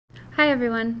Hi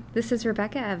everyone, this is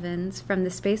Rebekah Evans from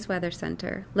the Space Weather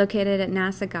Center, located at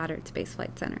NASA Goddard Space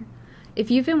Flight Center.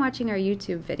 If you've been watching our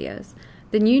YouTube videos,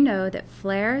 then you know that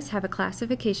flares have a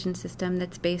classification system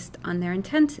that's based on their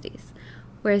intensities,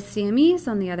 whereas CMEs,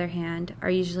 on the other hand, are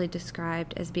usually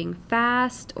described as being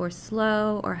fast or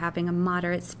slow or having a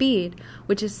moderate speed,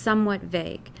 which is somewhat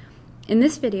vague. In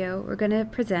this video, we're going to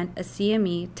present a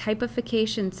CME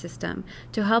typification system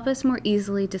to help us more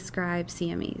easily describe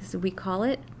CMEs. We call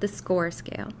it the score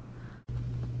scale.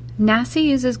 NASA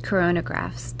uses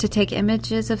coronagraphs to take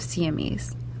images of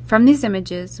CMEs. From these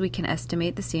images, we can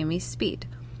estimate the CME's speed.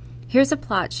 Here's a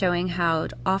plot showing how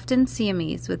often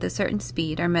CMEs with a certain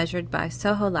speed are measured by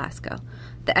Soho-Lasco.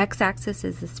 The x-axis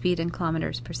is the speed in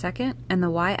kilometers per second, and the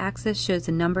y-axis shows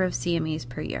the number of CMEs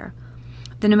per year.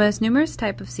 The most numerous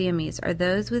type of CMEs are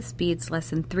those with speeds less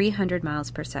than 300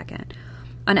 miles per second.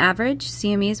 On average,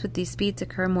 CMEs with these speeds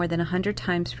occur more than 100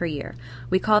 times per year.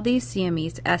 We call these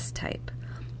CMEs S-type.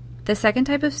 The second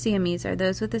type of CMEs are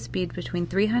those with a speed between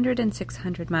 300 and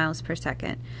 600 miles per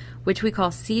second, which we call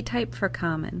C-type for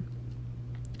common.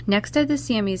 Next are the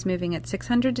CMEs moving at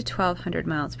 600 to 1200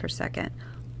 miles per second.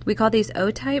 We call these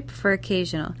O-type for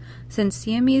occasional, since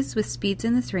CMEs with speeds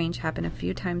in this range happen a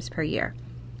few times per year.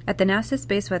 At the NASA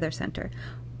Space Weather Center,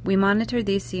 we monitor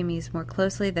these CMEs more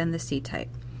closely than the C-type.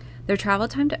 Their travel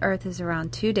time to Earth is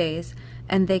around 2 days,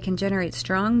 and they can generate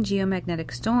strong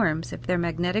geomagnetic storms if their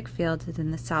magnetic field is in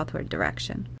the southward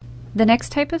direction. The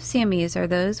next type of CMEs are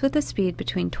those with a speed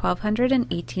between 1200 and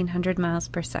 1800 miles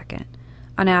per second.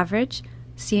 On average,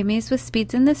 CMEs with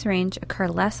speeds in this range occur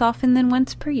less often than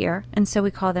once per year, and so we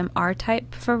call them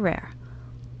R-type for rare.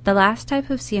 The last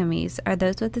type of CMEs are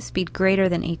those with a speed greater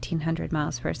than 1800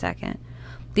 miles per second.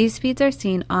 These speeds are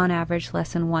seen on average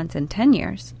less than once in 10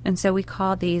 years, and so we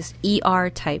call these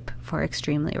ER-type for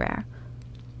extremely rare.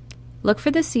 Look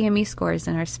for the CME scores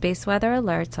in our space weather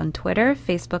alerts on Twitter,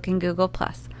 Facebook, and Google+.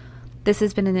 This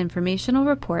has been an informational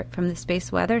report from the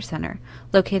Space Weather Center,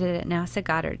 located at NASA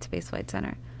Goddard Space Flight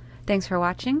Center. Thanks for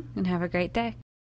watching, and have a great day.